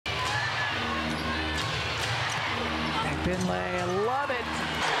Finlay, love it.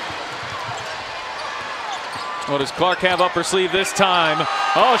 What does Clark have up her sleeve this time?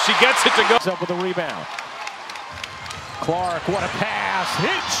 Oh, she gets it to go. Up with a rebound. Clark, what a pass,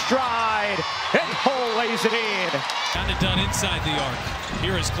 hit stride, and Cole lays it in. Got it done inside the arc.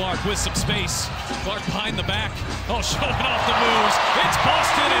 Here is Clark with some space. Clark behind the back. Oh, showing off the moves. It's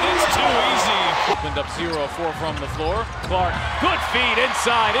Boston, and it's too easy. Opened up 0-4 from the floor. Clark, good feed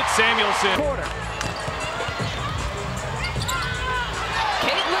inside. It's Samuelson. Quarter.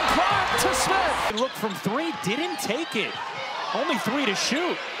 Caitlin Clark to Smith. Look from three, didn't take it. Only 3 to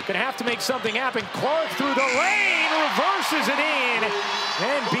shoot. Gonna have to make something happen. Clark through the lane, reverses it in,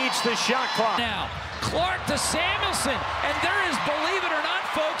 and beats the shot clock. Now, Clark to Samuelson, and there is, believe it or not,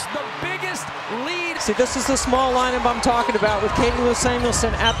 folks, the biggest lead. See, this is the small lineup I'm talking about with Caitlin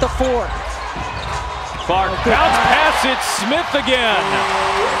Samuelson at the 4. Clark, bounce pass, it's Smith again.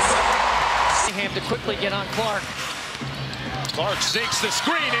 Cunningham to quickly get on Clark. Clark sinks the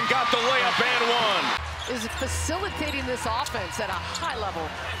screen and got the layup and one. Is facilitating this offense at a high level.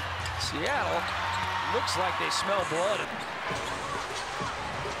 Seattle looks like they smell blood.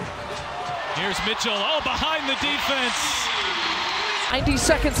 Here's Mitchell, oh, behind the defense. 90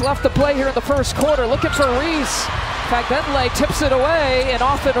 seconds left to play here in the first quarter. Looking for Reese. In fact, Bentley tips it away and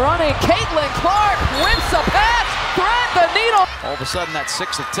off and running. Caitlin Clark whips a pass, thread the needle. All of a sudden, that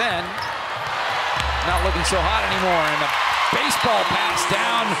 6 of 10. Not looking so hot anymore. And a baseball pass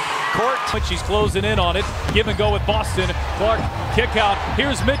down court. She's closing in on it. Give and go with Boston. Clark, kick out.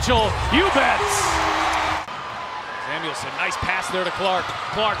 Here's Mitchell. You bets. Samuelson, nice pass there to Clark.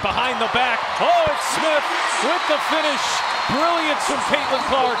 Clark behind the back. Oh, it's Smith with the finish. Brilliance from Caitlin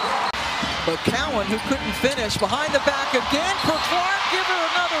Clark. But Cowan, who couldn't finish, behind the back again for Clark. Give her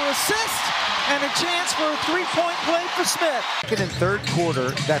another assist and a chance for a 3-point play for Smith. Second and third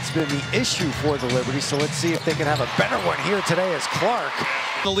quarter, that's been the issue for the Liberty, so let's see if they can have a better one here today as Clark.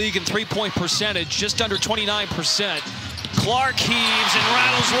 The league in three-point percentage, just under 29%. Clark heaves and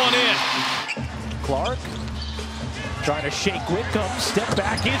rattles one in. Clark trying to shake Whitcomb. Step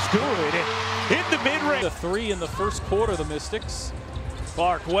back is good. In the mid-range. The 3 in the first quarter, the Mystics.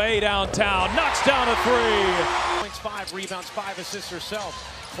 Clark way downtown, knocks down a 3. Points 5, rebounds 5, assists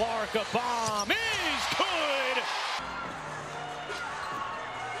herself. Clark, a bomb is good.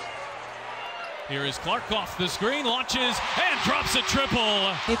 Here is Clark off the screen, launches, and drops a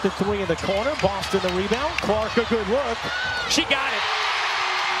triple. Hit the 3 in the corner, Boston the rebound. Clark, a good look. She got it.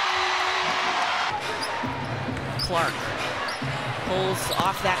 Clark pulls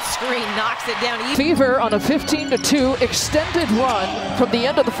off that screen, knocks it down. Fever on a 15-2 extended run from the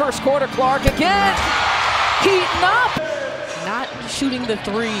end of the first quarter. Clark again, heating up. Not shooting the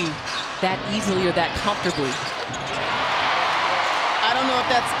 3 that easily or that comfortably. I don't know if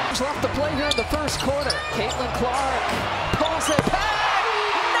that's Left to play here in the first quarter. Caitlin Clark pulls it back,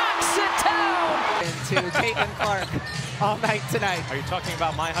 knocks it down. into Caitlin Clark all night tonight. Are you talking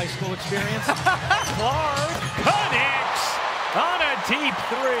about my high school experience? Clark connects on a deep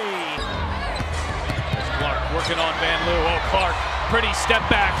 3. Clark working on Van Loo. Oh, Clark, pretty step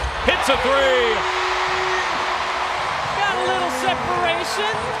back, hits a 3. Got a little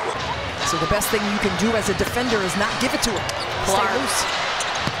separation. So the best thing you can do as a defender is not give it to her. Clark.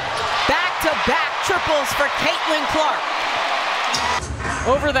 Back-to-back triples for Caitlin Clark.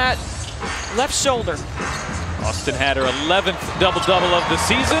 Over that left shoulder. Austin had her 11th double-double of the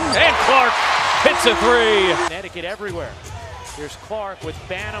season, and Clark hits a 3. Connecticut everywhere. Here's Clark with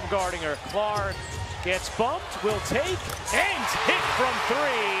Banham guarding her. Clark gets bumped, will take, and hit from 3.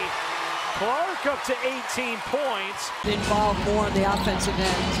 Clark up to 18 points. Involved more on the offensive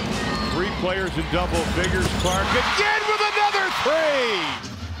end. 3 players in double figures. Clark again with another 3.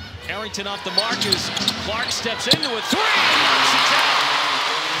 Harrington off the mark as Clark steps into a 3 and knocks it down.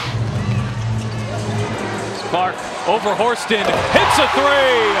 Clark over Horston, hits a 3.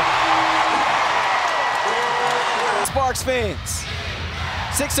 Sparks fans.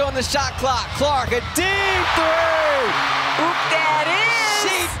 6 on the shot clock. Clark, a deep 3. Oop, that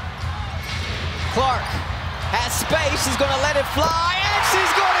is. Clark has space. She's going to let it fly, and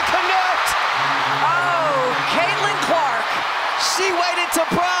she's going to connect. Oh, Caitlin Clark. She waited to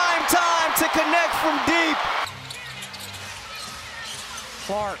prime time to connect from deep.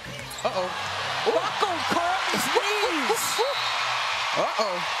 Clark. Uh-oh. Buckle Clark's knees.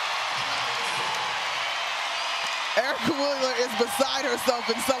 Uh-oh. Erica Wheeler is beside herself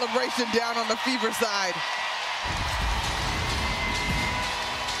in celebration down on the Fever side.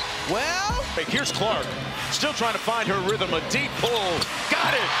 Well, here's Clark, still trying to find her rhythm. A deep pull,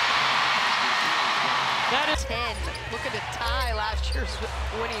 got it. That is 10. Look at the tie last year's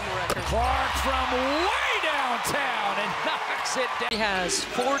winning record. Clark from way down downtown and knocks it down. He has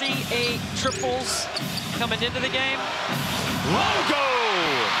 48 triples coming into the game. Logo!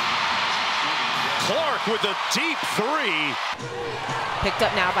 Clark with a deep three. Picked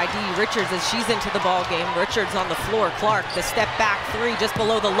up now by Dee Richards as she's into the ball game. Richards on the floor. Clark, the step back three just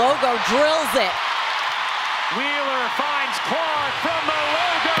below the logo, drills it. Wheeler finds Clark from